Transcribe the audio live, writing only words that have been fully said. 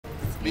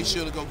Be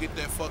sure to go get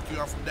that Fuck You,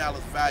 I'm from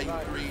Dallas, Value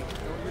 3.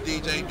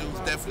 DJ dudes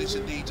definitely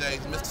should DJs.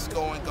 Mr.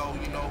 Sko-N-Go,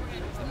 you know,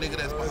 the nigga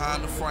that's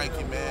behind the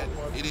Frankie, man.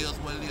 It is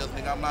what it is,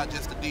 nigga. I'm not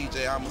just a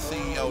DJ, I'm a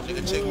CEO,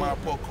 nigga. Check my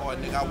report card,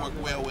 nigga. I work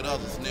well with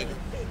others, nigga.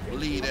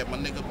 Believe that, my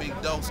nigga Big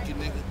Dosky,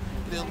 nigga.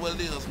 It is what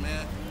it is,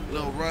 man.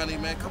 Little Ronnie,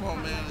 man, come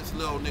on, man, this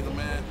little nigga,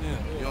 man.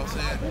 You know what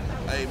I'm saying?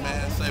 Hey,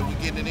 man, say we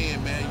getting it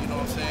in, man, you know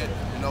what I'm saying?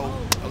 You know,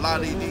 a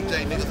lot of these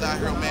DJ niggas out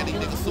here, man, these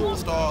niggas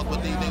superstars,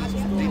 but these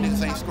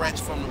niggas ain't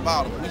scratching from the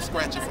bottom. We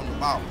scratching from the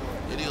bottom.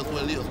 It is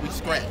what it is, we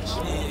scratch.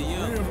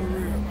 Yeah.